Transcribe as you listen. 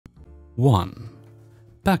1.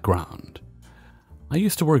 Background. I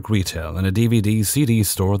used to work retail in a DVD-CD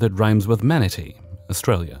store that rhymes with Manatee,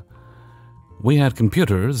 Australia. We had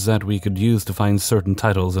computers that we could use to find certain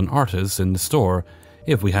titles and artists in the store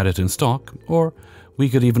if we had it in stock, or we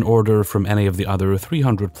could even order from any of the other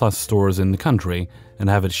 300-plus stores in the country and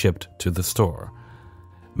have it shipped to the store.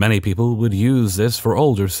 Many people would use this for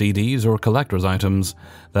older CDs or collector's items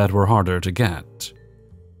that were harder to get.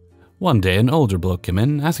 One day, an older bloke came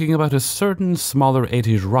in asking about a certain smaller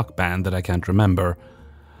 80s rock band that I can't remember.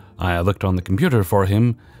 I looked on the computer for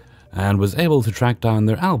him and was able to track down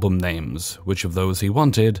their album names, which of those he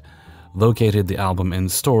wanted, located the album in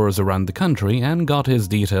stores around the country, and got his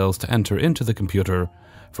details to enter into the computer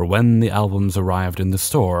for when the albums arrived in the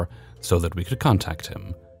store so that we could contact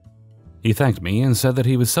him. He thanked me and said that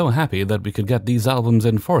he was so happy that we could get these albums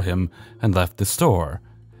in for him and left the store.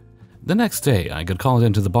 The next day, I got called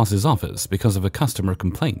into the boss's office because of a customer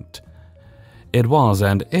complaint. It was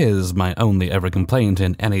and is my only ever complaint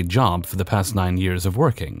in any job for the past 9 years of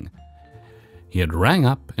working. He had rang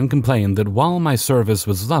up and complained that while my service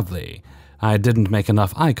was lovely, I didn't make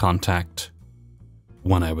enough eye contact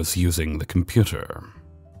when I was using the computer.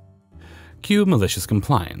 Cue malicious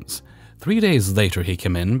compliance. 3 days later he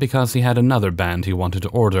came in because he had another band he wanted to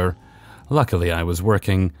order. Luckily I was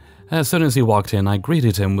working. As soon as he walked in, I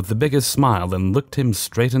greeted him with the biggest smile and looked him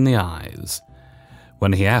straight in the eyes.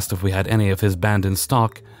 When he asked if we had any of his band in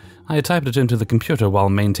stock, I typed it into the computer while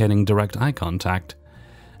maintaining direct eye contact.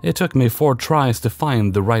 It took me 4 tries to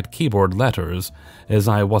find the right keyboard letters, as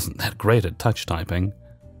I wasn't that great at touch typing.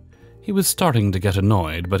 He was starting to get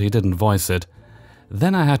annoyed, but he didn't voice it.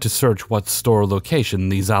 Then I had to search what store location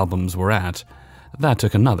these albums were at. That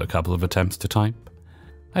took another couple of attempts to type.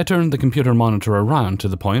 I turned the computer monitor around to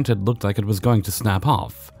the point it looked like it was going to snap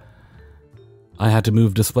off. I had to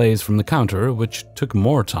move displays from the counter, which took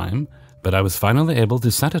more time, but I was finally able to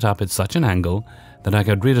set it up at such an angle that I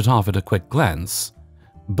could read it off at a quick glance,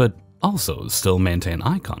 but also still maintain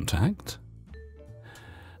eye contact.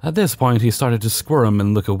 At this point, he started to squirm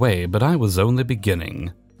and look away, but I was only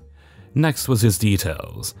beginning. Next was his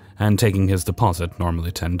details, and taking his deposit,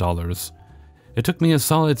 normally $10. It took me a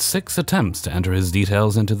solid 6 attempts to enter his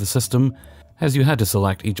details into the system, as you had to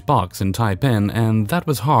select each box and type in, and that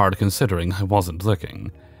was hard considering I wasn't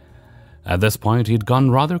looking. At this point, he'd gone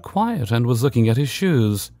rather quiet and was looking at his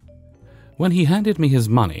shoes. When he handed me his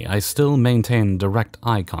money, I still maintained direct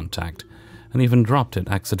eye contact, and even dropped it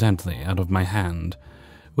accidentally out of my hand,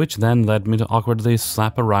 which then led me to awkwardly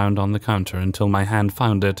slap around on the counter until my hand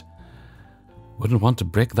found it. Wouldn't want to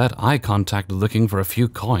break that eye contact looking for a few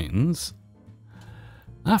coins.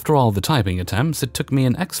 After all the typing attempts, it took me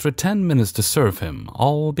an extra 10 minutes to serve him,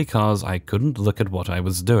 all because I couldn't look at what I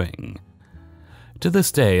was doing. To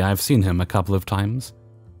this day, I've seen him a couple of times,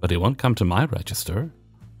 but he won't come to my register,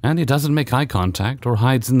 and he doesn't make eye contact or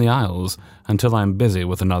hides in the aisles until I'm busy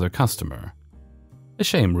with another customer. A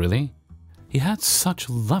shame, really. He had such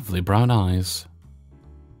lovely brown eyes.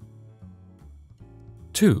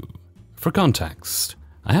 2. For context,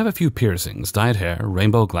 I have a few piercings, dyed hair,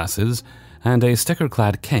 rainbow glasses, and a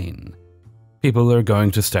sticker-clad cane. People are going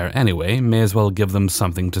to stare anyway, may as well give them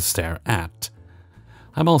something to stare at.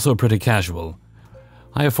 I'm also pretty casual.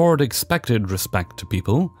 I afford expected respect to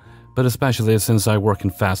people, but especially since I work in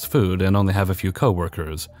fast food and only have a few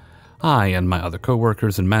co-workers, I and my other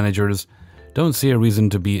co-workers and managers don't see a reason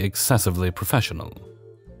to be excessively professional.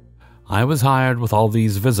 I was hired with all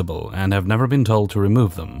these visible and have never been told to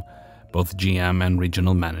remove them. Both GM and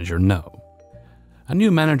regional manager know. A new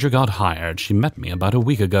manager got hired. She met me about a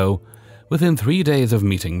week ago. Within 3 days of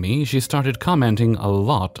meeting me, she started commenting a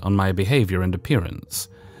lot on my behavior and appearance,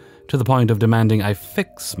 to the point of demanding I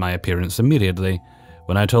fix my appearance immediately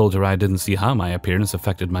when I told her I didn't see how my appearance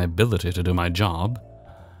affected my ability to do my job.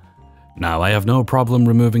 Now, I have no problem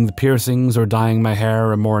removing the piercings or dyeing my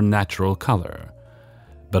hair a more natural color,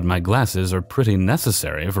 but my glasses are pretty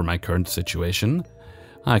necessary for my current situation.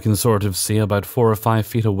 I can sort of see about 4 or 5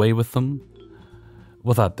 feet away with them.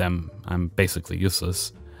 Without them, I'm basically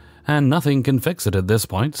useless, and nothing can fix it at this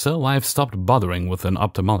point, so I've stopped bothering with an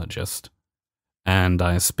ophthalmologist. And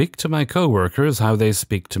I speak to my co-workers how they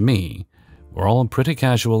speak to me. We're all pretty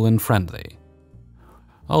casual and friendly.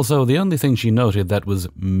 Also, the only thing she noted that was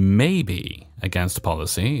maybe against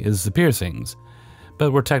policy is the piercings,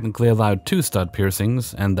 but we're technically allowed 2 stud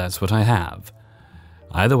piercings, and that's what I have.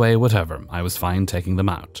 Either way, whatever, I was fine taking them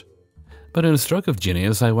out. But in a stroke of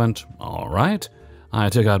genius, I went, all right. I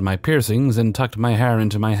took out my piercings and tucked my hair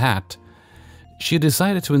into my hat. She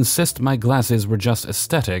decided to insist my glasses were just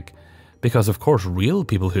aesthetic, because of course real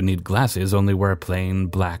people who need glasses only wear plain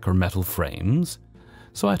black or metal frames.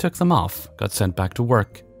 so I took them off, got sent back to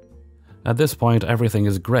work. At this point, everything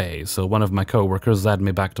is grey, so one of my co-workers led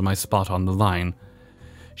me back to my spot on the line.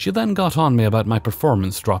 She then got on me about my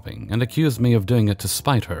performance dropping and accused me of doing it to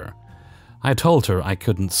spite her. I told her I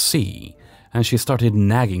couldn't see, and she started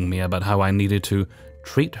nagging me about how I needed to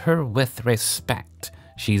treat her with respect.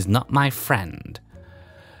 She's not my friend.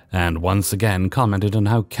 And once again commented on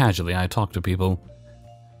how casually I talk to people.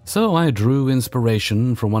 So I drew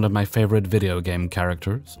inspiration from one of my favorite video game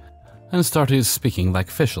characters and started speaking like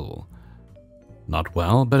Fischl. Not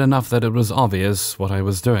well, but enough that it was obvious what I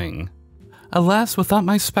was doing. Alas, without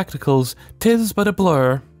my spectacles, 'tis but a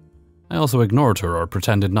blur. I also ignored her or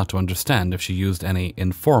pretended not to understand if she used any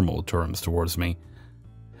informal terms towards me.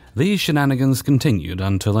 These shenanigans continued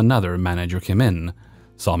until another manager came in,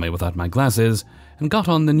 saw me without my glasses, and got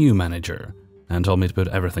on the new manager, and told me to put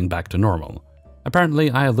everything back to normal.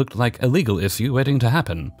 Apparently, I looked like a legal issue waiting to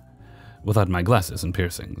happen, without my glasses and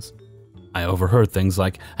piercings. I overheard things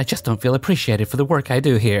like, "I just don't feel appreciated for the work I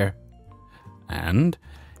do here," and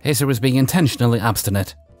 "Acer was being intentionally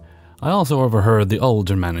obstinate." I also overheard the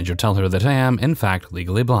older manager tell her that I am, in fact,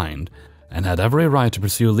 legally blind, and had every right to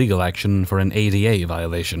pursue legal action for an ADA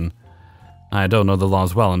violation. I don't know the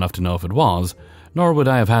laws well enough to know if it was, nor would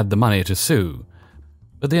I have had the money to sue,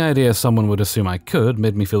 but the idea someone would assume I could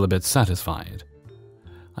made me feel a bit satisfied.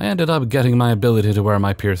 I ended up getting my ability to wear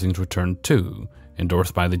my piercings returned too,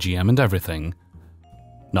 endorsed by the GM and everything.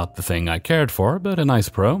 Not the thing I cared for, but a nice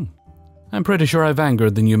pro. I'm pretty sure I've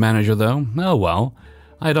angered the new manager though. Oh well.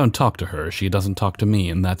 I don't talk to her, she doesn't talk to me,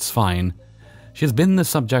 and that's fine. She's been the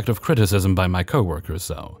subject of criticism by my coworkers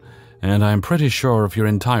though, and I'm pretty sure if your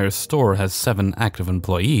entire store has 7 active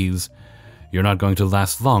employees, you're not going to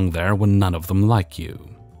last long there when none of them like you.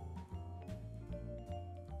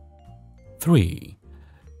 3.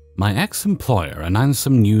 My ex-employer announced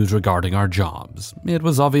some news regarding our jobs. It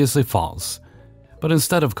was obviously false, but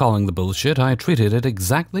instead of calling the bullshit, I treated it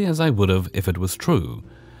exactly as I would have if it was true,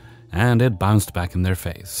 and it bounced back in their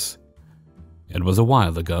face. It was a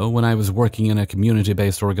while ago when I was working in a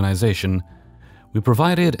community-based organization. We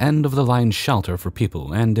provided end-of-the-line shelter for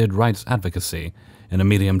people and did rights advocacy in a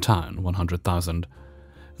medium town, 100,000.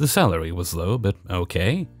 The salary was low, but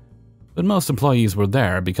okay. But most employees were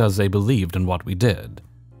there because they believed in what we did.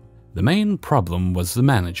 The main problem was the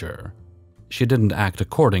manager. She didn't act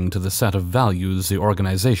according to the set of values the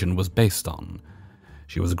organization was based on.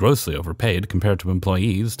 She was grossly overpaid compared to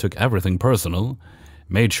employees, took everything personal,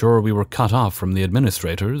 made sure we were cut off from the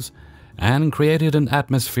administrators, and created an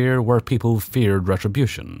atmosphere where people feared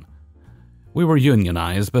retribution. We were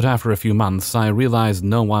unionized, but after a few months I realized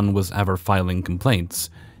no one was ever filing complaints,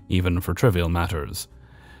 even for trivial matters,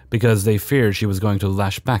 because they feared she was going to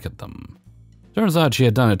lash back at them. Turns out she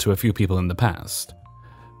had done it to a few people in the past.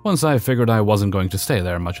 Once I figured I wasn't going to stay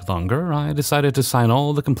there much longer, I decided to sign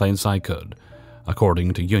all the complaints I could.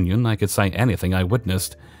 According to union, I could sign anything I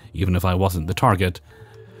witnessed, even if I wasn't the target,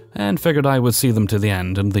 and figured I would see them to the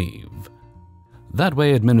end and leave. That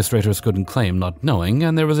way administrators couldn't claim not knowing,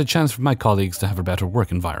 and there was a chance for my colleagues to have a better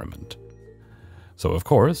work environment. So of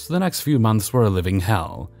course, the next few months were a living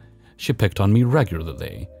hell. She picked on me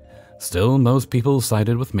regularly. Still, most people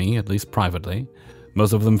sided with me, at least privately,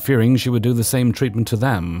 most of them fearing she would do the same treatment to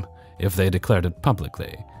them if they declared it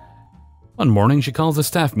publicly. One morning she calls a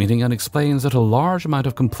staff meeting and explains that a large amount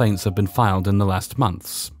of complaints have been filed in the last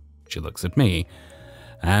months. She looks at me,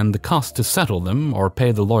 and the cost to settle them or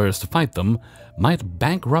pay the lawyers to fight them might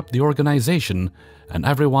bankrupt the organization, and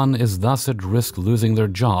everyone is thus at risk losing their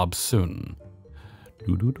jobs soon.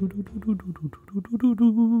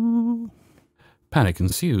 Panic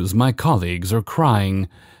ensues. My colleagues are crying.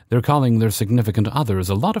 They're calling their significant others.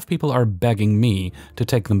 A lot of people are begging me to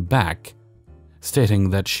take them back, stating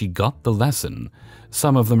that she got the lesson.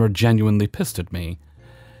 Some of them are genuinely pissed at me.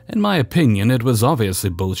 In my opinion, it was obviously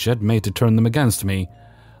bullshit made to turn them against me.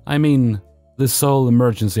 I mean, the sole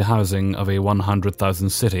emergency housing of a 100,000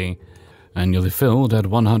 city, annually filled at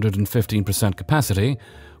 115% capacity,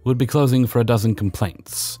 would be closing for a dozen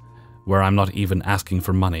complaints, where I'm not even asking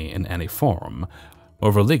for money in any form,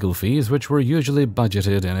 over legal fees which were usually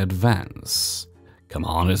budgeted in advance. Come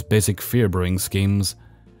on, it's basic fear-brewing schemes.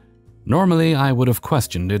 Normally, I would have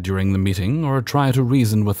questioned it during the meeting or tried to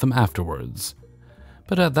reason with them afterwards.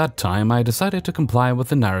 But at that time, I decided to comply with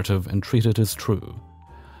the narrative and treat it as true.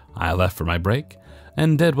 I left for my break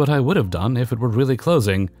and did what I would have done if it were really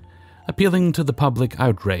closing, appealing to the public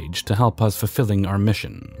outrage to help us fulfilling our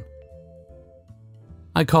mission.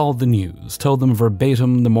 I called the news, told them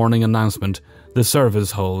verbatim the morning announcement, the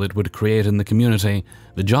service hole it would create in the community,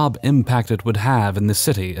 the job impact it would have in the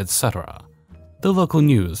city, etc. The local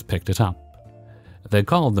news picked it up. They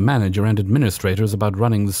called the manager and administrators about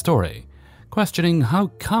running the story, questioning how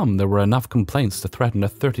come there were enough complaints to threaten a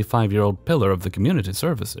 35-year-old pillar of the community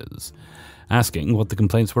services, asking what the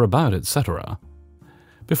complaints were about, etc.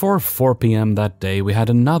 Before 4 p.m. that day, we had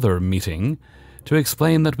another meeting to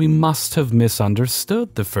explain that we must have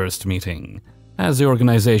misunderstood the first meeting, as the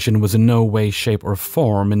organization was in no way, shape, or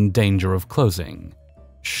form in danger of closing.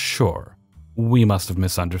 Sure, we must have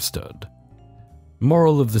misunderstood.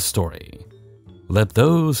 Moral of the story: let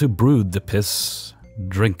those who brewed the piss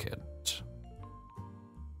drink it.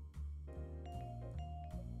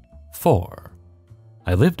 4.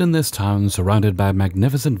 I lived in this town surrounded by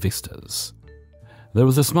magnificent vistas. There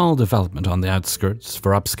was a small development on the outskirts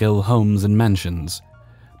for upscale homes and mansions.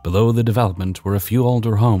 Below the development were a few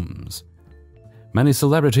older homes. Many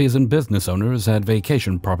celebrities and business owners had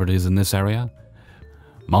vacation properties in this area.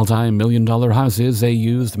 Multi-million-dollar houses they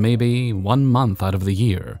used maybe 1 month out of the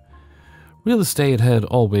year. Real estate had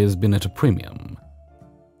always been at a premium.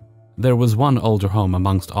 There was one older home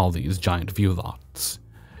amongst all these giant view lots.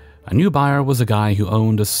 A new buyer was a guy who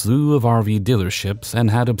owned a slew of RV dealerships and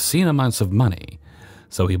had obscene amounts of money,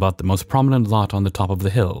 so he bought the most prominent lot on the top of the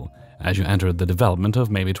hill as you entered the development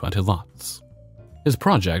of maybe 20 lots. His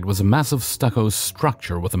project was a massive stucco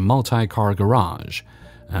structure with a multi-car garage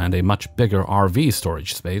and a much bigger RV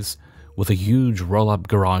storage space with a huge roll-up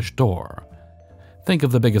garage door. Think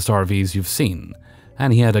of the biggest RVs you've seen,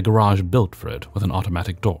 and he had a garage built for it with an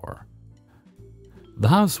automatic door. The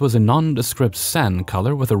house was a nondescript sand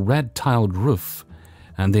color with a red tiled roof,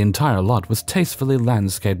 and the entire lot was tastefully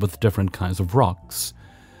landscaped with different kinds of rocks.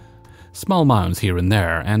 Small mounds here and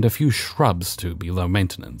there, and a few shrubs to be low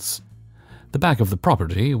maintenance. The back of the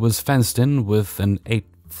property was fenced in with an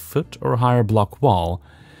 8-foot or higher block wall.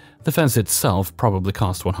 The fence itself probably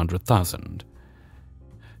cost $100,000.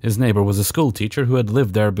 His neighbor was a school teacher who had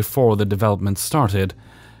lived there before the development started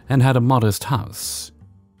and had a modest house.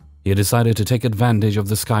 He had decided to take advantage of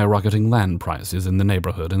the skyrocketing land prices in the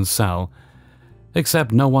neighborhood and sell,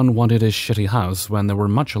 except no one wanted his shitty house when there were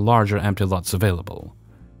much larger empty lots available.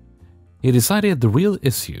 He decided the real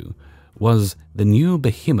issue was the new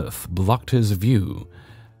behemoth blocked his view,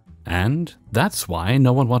 and that's why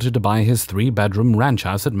no one wanted to buy his 3-bedroom ranch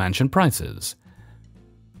house at mansion prices.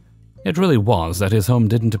 It really was that his home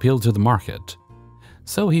didn't appeal to the market,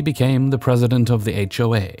 so he became the president of the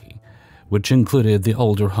HOA, which included the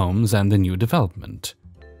older homes and the new development.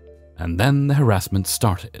 And then the harassment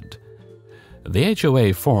started. The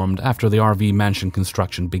HOA formed after the RV mansion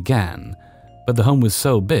construction began, but the home was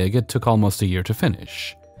so big it took almost a year to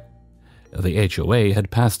finish. The HOA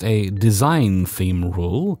had passed a design theme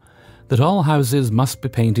rule that all houses must be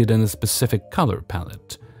painted in a specific color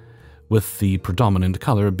palette, with the predominant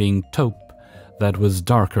color being taupe that was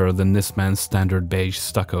darker than this man's standard beige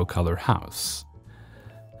stucco color house.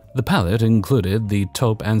 The palette included the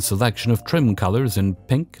taupe and selection of trim colors in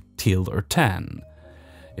pink, teal, or tan.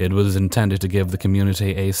 It was intended to give the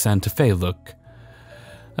community a Santa Fe look,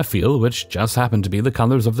 a feel which just happened to be the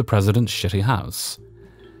colors of the president's shitty house.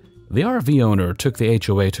 The RV owner took the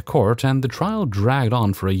HOA to court, and the trial dragged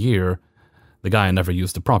on for a year. The guy never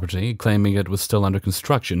used the property, claiming it was still under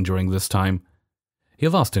construction during this time. He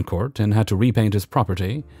lost in court and had to repaint his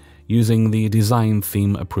property using the design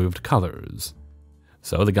theme approved colors.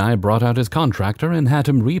 So the guy brought out his contractor and had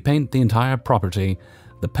him repaint the entire property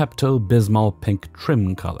the Pepto-Bismol pink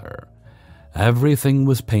trim color. Everything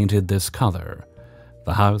was painted this color.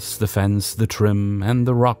 The house, the fence, the trim, and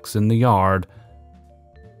the rocks in the yard.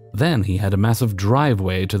 Then he had a massive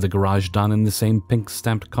driveway to the garage done in the same pink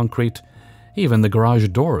stamped concrete. Even the garage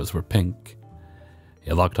doors were pink.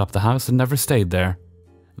 He locked up the house and never stayed there.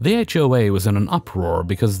 The HOA was in an uproar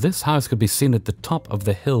because this house could be seen at the top of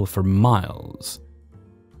the hill for miles.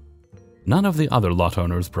 None of the other lot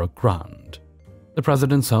owners broke ground. The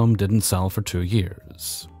president's home didn't sell for 2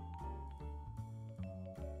 years.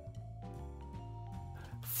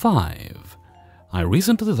 5. I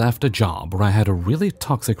recently left a job where I had a really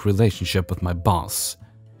toxic relationship with my boss.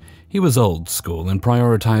 He was old school and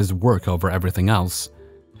prioritized work over everything else,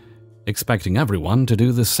 expecting everyone to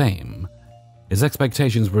do the same. His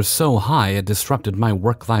expectations were so high it disrupted my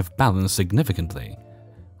work-life balance significantly.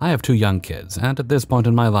 I have 2 young kids, and at this point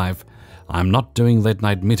in my life, I'm not doing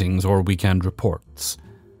late-night meetings or weekend reports.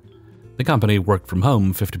 The company worked from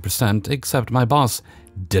home 50%, except my boss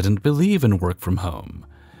didn't believe in work from home.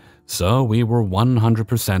 So we were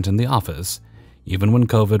 100% in the office, even when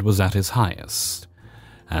COVID was at its highest.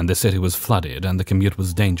 And the city was flooded and the commute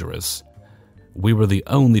was dangerous. We were the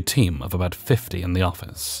only team of about 50 in the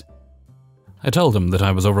office. I told him that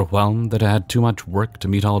I was overwhelmed, that I had too much work to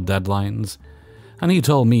meet all deadlines, and he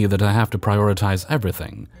told me that I have to prioritize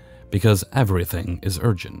everything, because everything is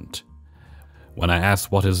urgent. When I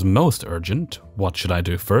asked what is most urgent, what should I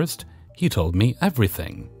do first, he told me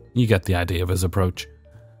everything. You get the idea of his approach.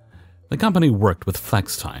 The company worked with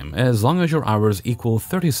flex time. As long as your hours equal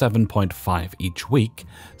 37.5 each week,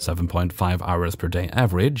 7.5 hours per day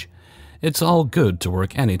average, it's all good to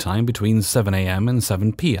work anytime between 7 a.m. and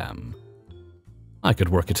 7 p.m. I could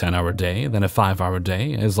work a 10-hour day, then a 5-hour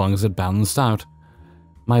day, as long as it balanced out.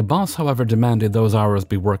 My boss, however, demanded those hours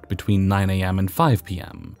be worked between 9 a.m. and 5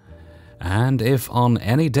 p.m. And if on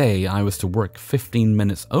any day I was to work 15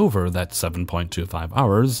 minutes over that 7.25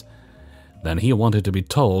 hours, then he wanted to be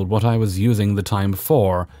told what I was using the time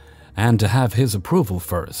for and to have his approval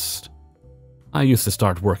first. I used to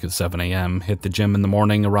start work at 7 a.m., hit the gym in the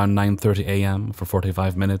morning around 9:30 a.m. for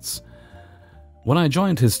 45 minutes. When I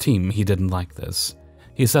joined his team, he didn't like this.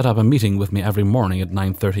 He set up a meeting with me every morning at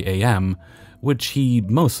 9:30 a.m., which he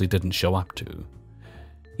mostly didn't show up to.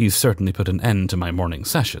 He certainly put an end to my morning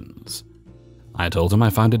sessions. I told him I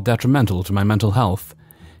found it detrimental to my mental health.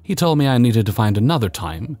 He told me I needed to find another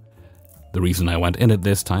time. The reason I went in at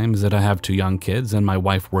this time is that I have 2 young kids and my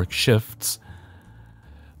wife works shifts.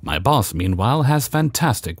 My boss, meanwhile, has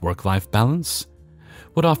fantastic work-life balance.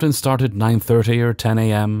 Would often start at 9:30 or 10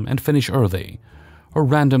 a.m. and finish early, or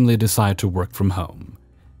randomly decide to work from home.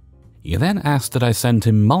 He then asked that I send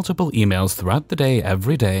him multiple emails throughout the day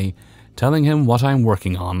every day, telling him what I'm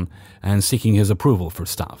working on and seeking his approval for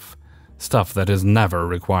stuff that has never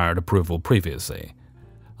required approval previously.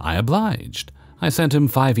 I obliged. I sent him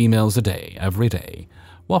 5 emails a day, every day,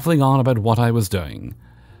 waffling on about what I was doing.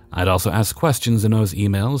 I'd also ask questions in those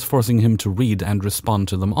emails, forcing him to read and respond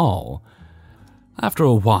to them all. After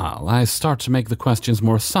a while, I start to make the questions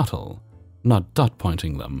more subtle, not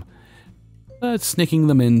dot-pointing them, but sneaking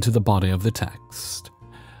them into the body of the text.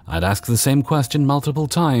 I'd ask the same question multiple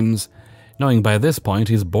times, knowing by this point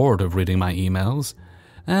he's bored of reading my emails,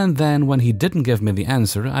 and then when he didn't give me the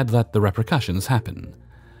answer, I'd let the repercussions happen.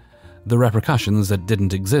 The repercussions that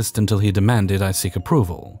didn't exist until he demanded I seek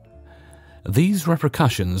approval. These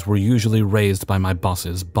repercussions were usually raised by my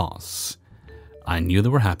boss's boss. I knew they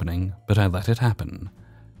were happening, but I let it happen.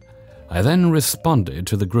 I then responded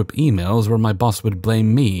to the group emails where my boss would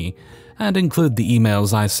blame me and include the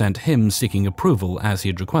emails I sent him seeking approval as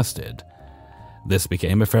he'd requested. This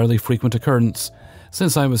became a fairly frequent occurrence,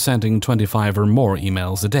 since I was sending 25 or more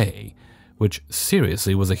emails a day, which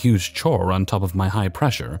seriously was a huge chore on top of my high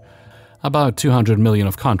pressure, about 200 million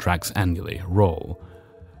of contracts annually, role.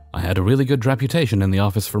 I had a really good reputation in the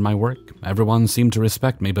office for my work. Everyone seemed to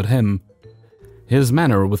respect me but him. His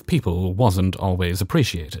manner with people wasn't always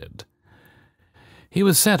appreciated. He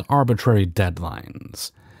would set arbitrary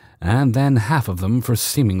deadlines, and then half of them for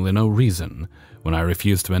seemingly no reason. When I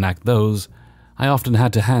refused to enact those, I often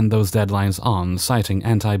had to hand those deadlines on, citing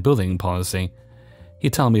anti-bullying policy.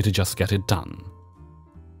 He'd tell me to just get it done.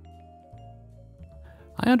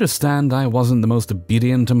 I understand I wasn't the most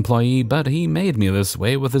obedient employee, but he made me this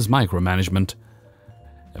way with his micromanagement.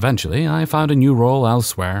 Eventually, I found a new role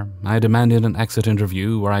elsewhere. I demanded an exit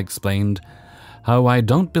interview where I explained how I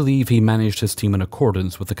don't believe he managed his team in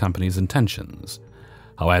accordance with the company's intentions,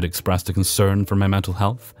 how I had expressed a concern for my mental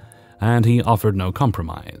health, and he offered no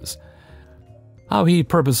compromise, how he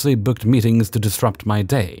purposely booked meetings to disrupt my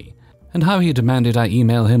day, and how he demanded I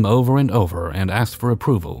email him over and over and asked for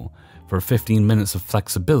approval for 15 minutes of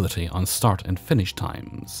flexibility on start and finish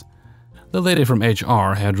times. The lady from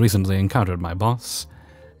HR had recently encountered my boss,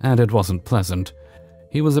 and it wasn't pleasant.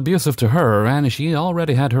 He was abusive to her, and she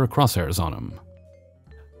already had her crosshairs on him.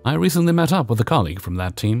 I recently met up with a colleague from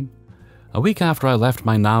that team. A week after I left,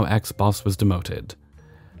 my now ex-boss was demoted.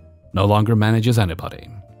 No longer manages anybody,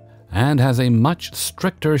 and has a much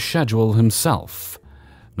stricter schedule himself,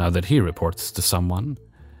 now that he reports to someone.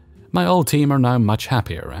 My old team are now much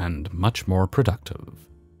happier and much more productive.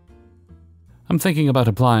 I'm thinking about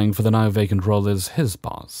applying for the now vacant role as his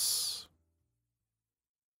boss.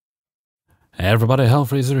 Hey everybody,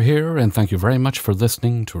 Hellfreezer here, and thank you very much for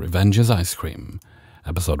listening to Revenge is Ice Cream,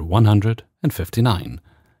 episode 159.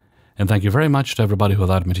 And thank you very much to everybody who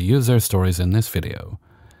allowed me to use their stories in this video.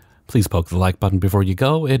 Please poke the like button before you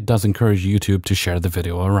go. It does encourage YouTube to share the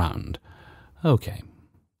video around. Okay.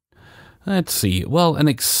 Let's see. Well, an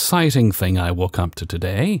exciting thing I woke up to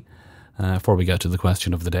today, before we get to the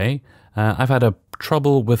question of the day. I've had a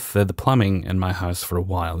trouble with the plumbing in my house for a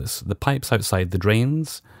while. It's the pipes outside the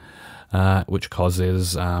drains, which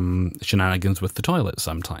causes shenanigans with the toilet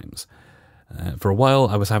sometimes. For a while,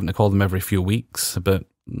 I was having to call them every few weeks, but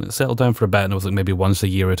it settled down for a bit, and it was like maybe once a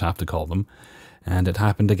year I'd have to call them. And it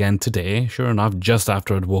happened again today, sure enough, just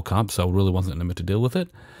after I'd woke up, so I really wasn't in the mood to deal with it.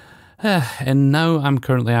 And now I'm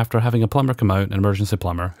currently after having a plumber come out, an emergency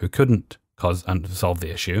plumber, who couldn't solve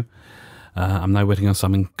the issue. I'm now waiting on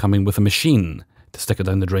someone coming with a machine to stick it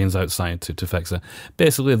down the drains outside to fix it.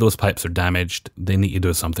 Basically, those pipes are damaged. They need to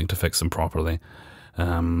do something to fix them properly.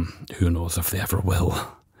 Who knows if they ever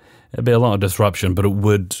will. It'd be a lot of disruption, but it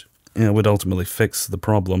would ultimately fix the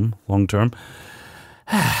problem long term.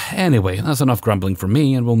 Anyway, that's enough grumbling for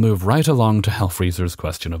me, and we'll move right along to Hellfreezer's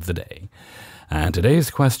question of the day. And today's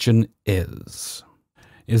question is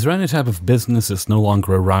there any type of business that's no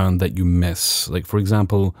longer around that you miss? Like, for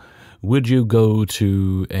example, would you go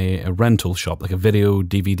to a rental shop, like a video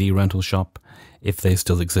DVD rental shop, if they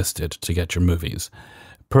still existed, to get your movies?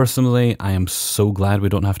 Personally, I am so glad we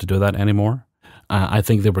don't have to do that anymore. I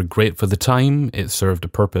think they were great for the time. It served a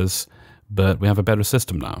purpose, but we have a better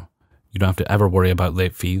system now. You don't have to ever worry about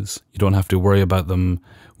late fees. You don't have to worry about them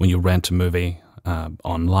when you rent a movie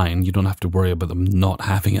online. You don't have to worry about them not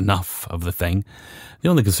having enough of the thing. The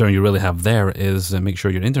only concern you really have there is make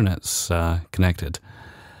sure your internet's connected.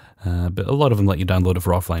 But a lot of them let you download it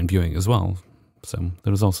for offline viewing as well. So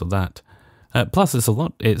there's also that. Plus,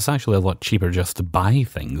 it's actually a lot cheaper just to buy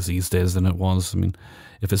things these days than it was. I mean,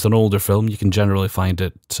 if it's an older film, you can generally find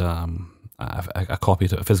it a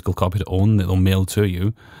physical copy to own that they'll mail to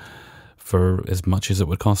you for as much as it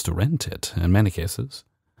would cost to rent it in many cases.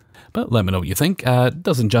 But let me know what you think. It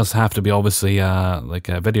doesn't just have to be obviously like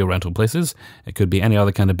video rental places. It could be any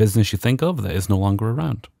other kind of business you think of that is no longer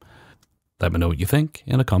around. Let me know what you think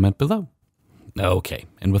in a comment below. Okay,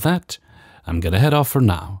 and with that, I'm going to head off for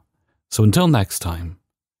now. So until next time,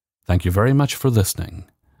 thank you very much for listening,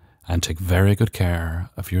 and take very good care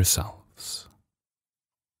of yourselves.